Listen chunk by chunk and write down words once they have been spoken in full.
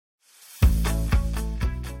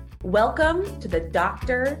Welcome to the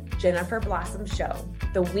Dr. Jennifer Blossom Show,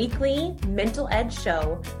 the weekly mental edge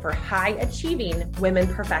show for high-achieving women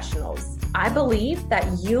professionals. I believe that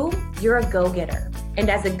you're a go-getter.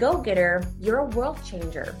 And as a go-getter, you're a world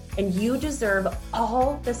changer, and you deserve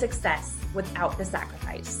all the success without the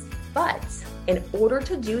sacrifice. But in order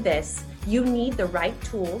to do this, you need the right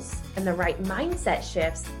tools and the right mindset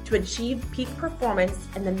shifts to achieve peak performance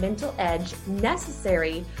and the mental edge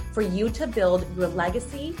necessary for you to build your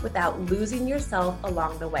legacy without losing yourself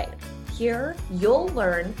along the way. Here, you'll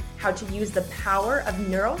learn how to use the power of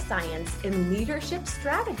neuroscience in leadership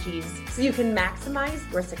strategies so you can maximize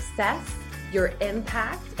your success, your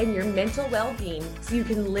impact, and your mental well-being so you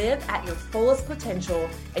can live at your fullest potential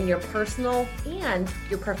in your personal and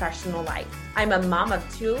your professional life. I'm a mom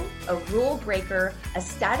of two, a rule breaker, a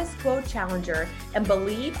status quo challenger, and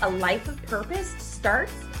believe a life of purpose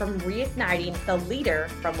starts from reigniting the leader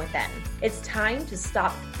from within. It's time to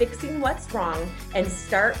stop fixing what's wrong and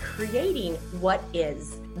start creating what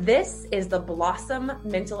is. This is the Blossom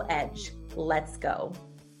Mental Edge. Let's go.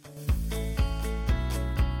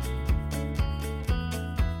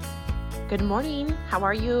 Good morning. How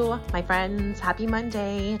are you, my friends? Happy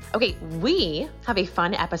Monday. Okay, we have a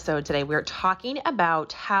fun episode today. We're talking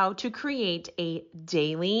about how to create a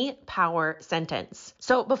daily power sentence.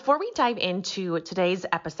 So before we dive into today's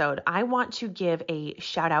episode, I want to give a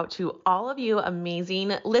shout out to all of you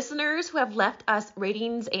amazing listeners who have left us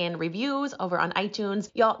ratings and reviews over on iTunes.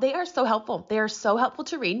 Y'all, they are so helpful. They are so helpful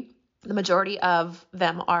to read. The majority of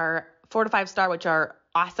them are 4 to 5 star, which are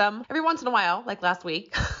awesome. Every once in a while, like last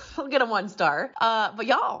week, I'll get a 1 star. But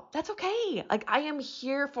y'all, that's okay. Like, I am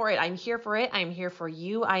here for it. I'm here for it. I'm here for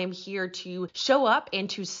you. I am here to show up and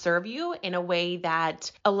to serve you in a way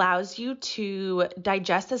that allows you to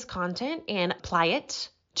digest this content and apply it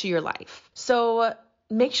to your life. So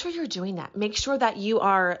make sure you're doing that. Make sure that you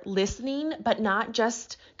are listening, but not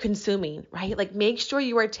just consuming, right? Like, make sure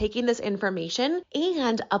you are taking this information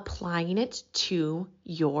and applying it to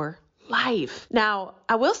your life. Now,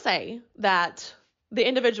 I will say that the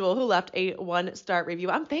individual who left a 1-star review,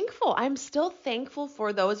 I'm thankful. I'm still thankful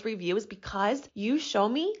for those reviews because you show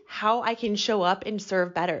me how I can show up and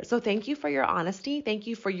serve better. So thank you for your honesty. Thank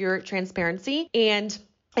you for your transparency. And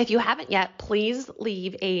if you haven't yet, please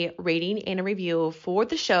leave a rating and a review for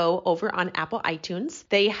the show over on Apple iTunes.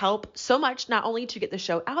 They help so much, not only to get the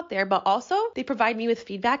show out there, but also they provide me with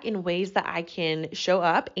feedback in ways that I can show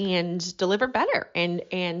up and deliver better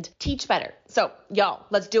and teach better. So y'all,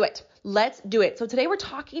 let's do it. Let's do it. So today we're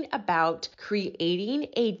talking about creating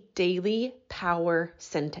a daily power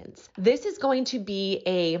sentence. This is going to be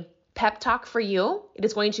a pep talk for you. It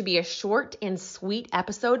is going to be a short and sweet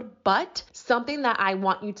episode, but something that I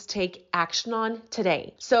want you to take action on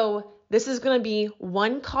today. So this is going to be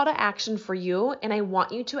one call to action for you, and I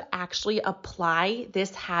want you to actually apply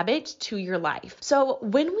this habit to your life. So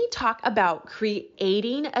when we talk about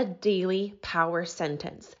creating a daily power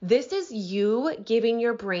sentence, this is you giving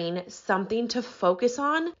your brain something to focus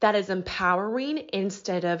on that is empowering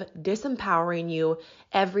instead of disempowering you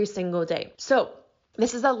every single day. So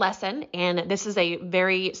this is a lesson, and this is a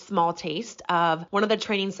very small taste of one of the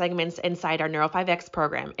training segments inside our Neuro 5X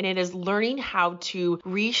program. And it is learning how to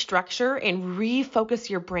restructure and refocus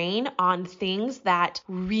your brain on things that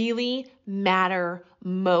really matter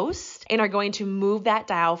most and are going to move that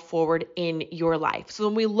dial forward in your life. So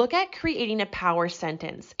when we look at creating a power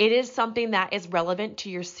sentence, it is something that is relevant to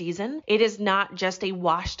your season. It is not just a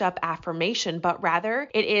washed up affirmation, but rather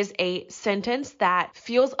it is a sentence that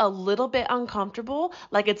feels a little bit uncomfortable,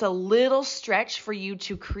 like it's a little stretch for you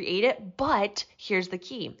to create it. But here's the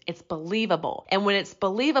key. It's believable. And when it's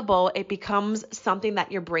believable, it becomes something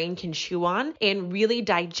that your brain can chew on and really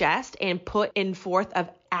digest and put in forth of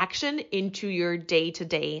action into your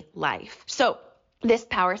day-to-day life. So this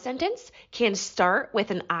power sentence can start with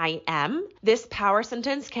an I am. This power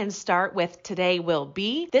sentence can start with today will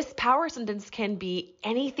be. This power sentence can be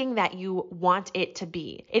anything that you want it to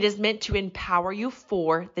be. It is meant to empower you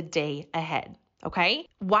for the day ahead. Okay?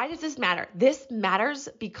 Why does this matter? This matters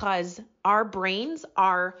because our brains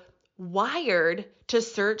are wired to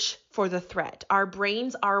search for the threat. Our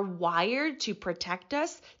brains are wired to protect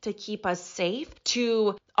us, to keep us safe,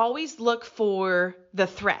 to always look for the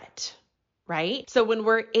threat, right? So when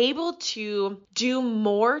we're able to do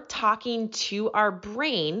more talking to our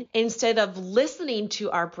brain instead of listening to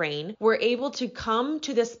our brain, we're able to come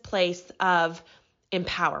to this place of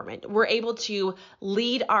empowerment. We're able to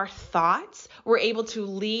lead our thoughts. We're able to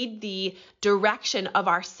lead the direction of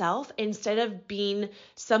ourself instead of being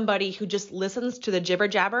somebody who just listens to the jibber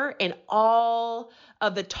jabber and all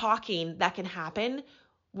of the talking that can happen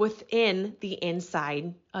within the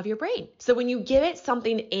inside of your brain. So when you give it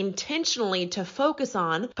something intentionally to focus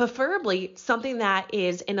on, preferably something that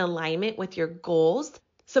is in alignment with your goals,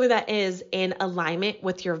 something that is in alignment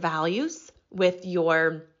with your values, with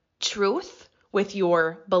your truth, with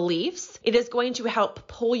your beliefs, it is going to help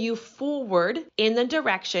pull you forward in the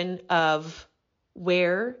direction of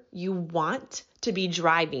where you want to be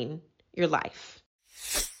driving your life.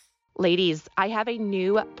 Ladies, I have a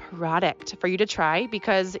new product for you to try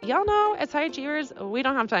because y'all know as high achievers, we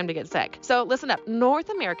don't have time to get sick. So listen up. North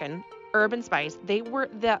American Herb & Spice, they were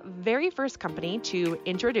the very first company to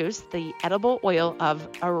introduce the edible oil of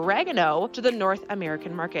oregano to the North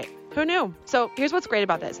American market. Who knew? So here's what's great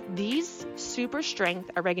about this. These super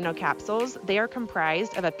strength oregano capsules, they are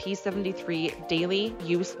comprised of a P73 daily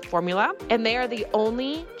use formula, and they are the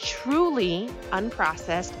only truly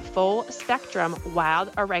unprocessed full spectrum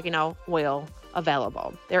wild oregano oil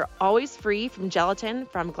available. They're always free from gelatin,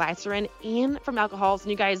 from glycerin, and from alcohols. And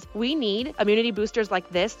you guys, we need immunity boosters like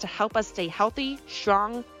this to help us stay healthy,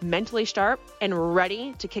 strong, mentally sharp, and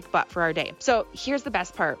ready to kick butt for our day. So here's the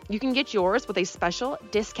best part. You can get yours with a special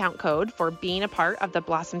discount code for being a part of the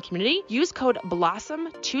Blossom community. Use code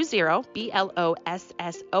BLOSSOM20,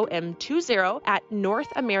 BLOSSOM20 at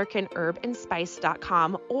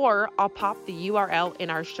NorthAmericanHerbandSpice.com, or I'll pop the URL in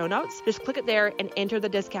our show notes. Just click it there and enter the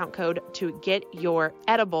discount code to get your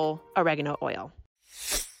edible oregano oil.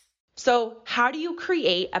 So how do you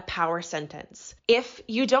create a power sentence? If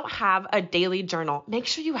you don't have a daily journal, make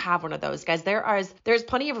sure you have one of those, guys. There's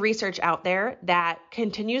plenty of research out there that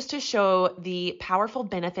continues to show the powerful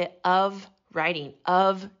benefit of writing,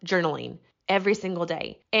 of journaling every single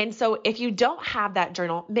day. And so if you don't have that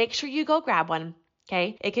journal, make sure you go grab one,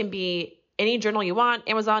 okay? It can be any journal you want,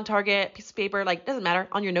 Amazon, Target, piece of paper, doesn't matter,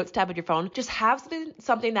 on your notes tab of your phone. Just have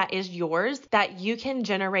something that is yours that you can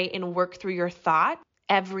generate and work through your thought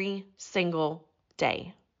every single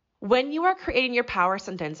day. When you are creating your power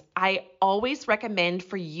sentence, I always recommend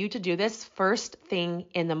for you to do this first thing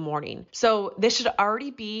in the morning. So this should already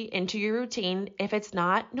be into your routine. If it's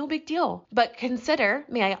not, no big deal. But consider,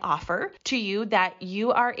 may I offer to you that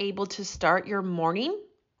you are able to start your morning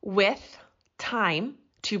with time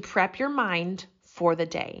to prep your mind for the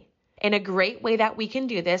day. And a great way that we can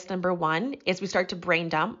do this, number one, is we start to brain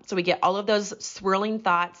dump. So we get all of those swirling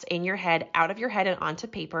thoughts in your head, out of your head and onto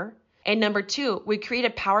paper. And number two, we create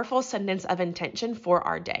a powerful sentence of intention for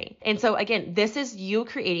our day. And so again, this is you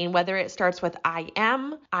creating, whether it starts with I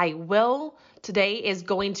am, I will, today is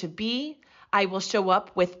going to be, I will show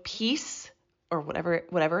up with peace, or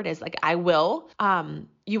whatever it is, I will.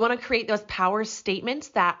 You want to create those power statements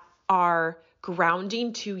that are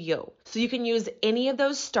grounding to you. So you can use any of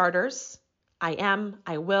those starters. I am,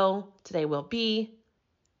 I will, today will be.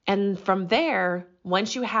 And from there,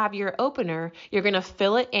 once you have your opener, you're going to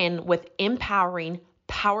fill it in with empowering,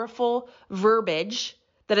 powerful verbiage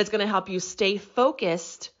that is going to help you stay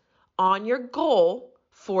focused on your goal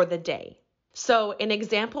for the day. So an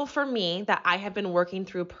example for me that I have been working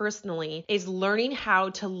through personally is learning how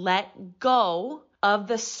to let go of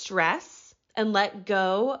the stress and let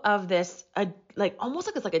go of this, almost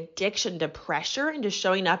like it's like addiction to pressure and just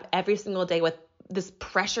showing up every single day with this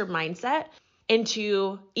pressure mindset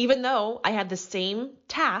into, even though I had the same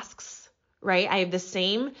tasks, right? I have the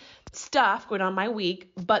same stuff going on my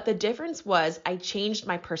week, but the difference was I changed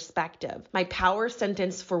my perspective. My power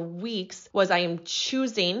sentence for weeks was I am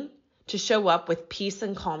choosing to show up with peace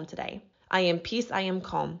and calm today. I am peace, I am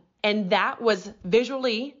calm. And that was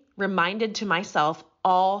visually reminded to myself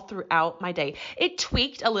all throughout my day. It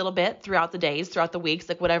tweaked a little bit throughout the days, throughout the weeks,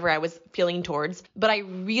 whatever I was feeling towards, but I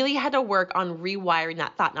really had to work on rewiring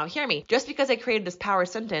that thought. Now hear me, just because I created this power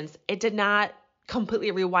sentence, it did not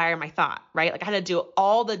completely rewire my thought, right? I had to do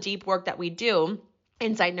all the deep work that we do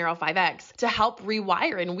inside Neuro 5X to help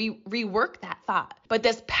rewire and rework that thought. But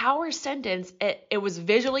this power sentence, it was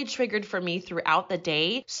visually triggered for me throughout the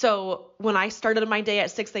day. So when I started my day at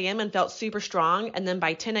 6 a.m. and felt super strong, and then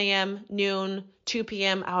by 10 a.m., noon, 2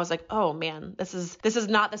 p.m., I was like, oh man, this is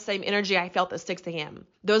not the same energy I felt at 6 a.m.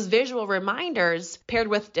 Those visual reminders paired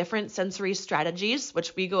with different sensory strategies,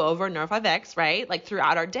 which we go over in Neuro 5X, right?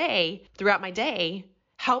 Throughout my day,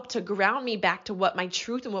 helped to ground me back to what my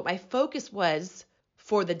truth and what my focus was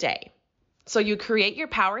for the day. So you create your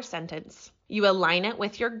power sentence, you align it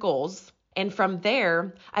with your goals, and from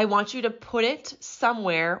there, I want you to put it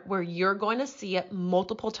somewhere where you're going to see it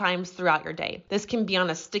multiple times throughout your day. This can be on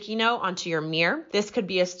a sticky note onto your mirror. This could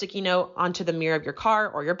be a sticky note onto the mirror of your car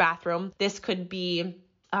or your bathroom. This could be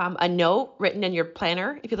a note written in your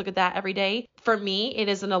planner if you look at that every day. For me, it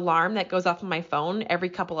is an alarm that goes off on my phone every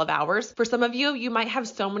couple of hours. For some of you, you might have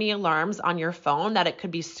so many alarms on your phone that it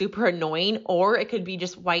could be super annoying, or it could be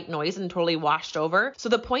just white noise and totally washed over. So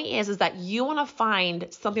the point is that you want to find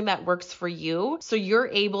something that works for you so you're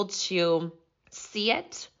able to see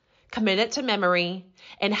it, commit it to memory,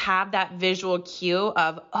 and have that visual cue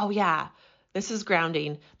of, oh yeah, this is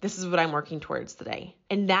grounding. This is what I'm working towards today.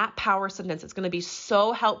 And that power sentence is going to be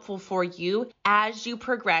so helpful for you as you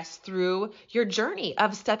progress through your journey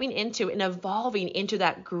of stepping into and evolving into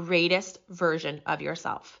that greatest version of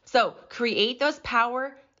yourself. So create those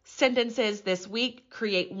power sentences this week,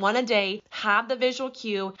 create one a day, have the visual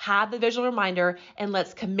cue, have the visual reminder, and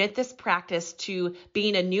let's commit this practice to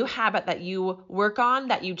being a new habit that you work on,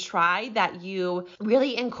 that you try, that you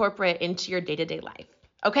really incorporate into your day-to-day life.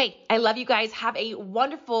 Okay, I love you guys. Have a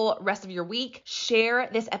wonderful rest of your week. Share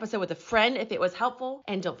this episode with a friend if it was helpful.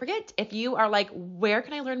 And don't forget, if you are like, where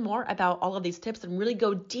can I learn more about all of these tips and really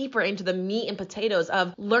go deeper into the meat and potatoes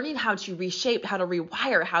of learning how to reshape, how to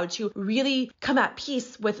rewire, how to really come at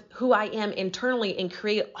peace with who I am internally and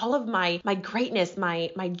create all of my greatness,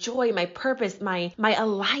 my joy, my purpose, my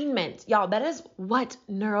alignment. Y'all, that is what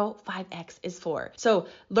Neuro 5X is for. So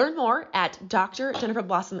learn more at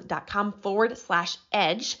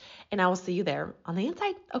drjenniferblossom.com/edge. And I will see you there on the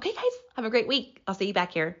inside. Okay, guys, have a great week. I'll see you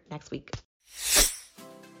back here next week.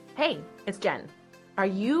 Hey, it's Jen. Are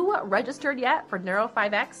you registered yet for Neuro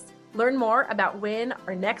 5X? Learn more about when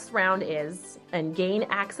our next round is and gain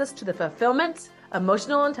access to the fulfillment,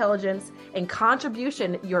 emotional intelligence, and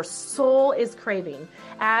contribution your soul is craving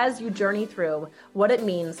as you journey through what it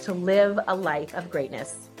means to live a life of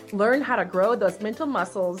greatness. Learn how to grow those mental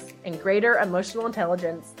muscles and greater emotional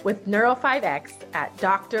intelligence with Neuro 5X at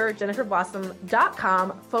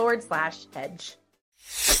drjenniferblossom.com/edge.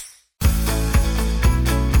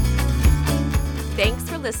 Thanks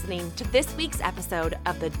for listening to this week's episode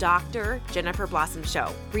of the Dr. Jennifer Blossom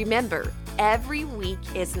Show. Remember, every week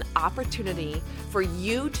is an opportunity for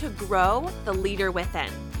you to grow the leader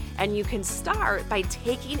within, and you can start by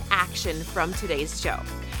taking action from today's show.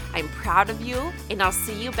 I'm proud of you, and I'll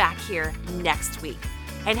see you back here next week.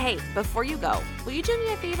 And hey, before you go, will you do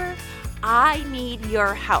me a favor? I need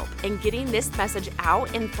your help in getting this message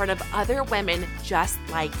out in front of other women just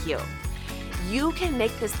like you. You can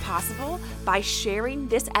make this possible by sharing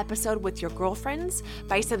this episode with your girlfriends,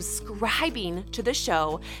 by subscribing to the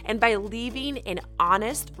show, and by leaving an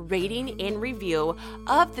honest rating and review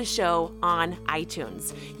of the show on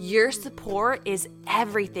iTunes. Your support is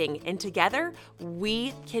everything, and together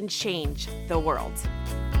we can change the world.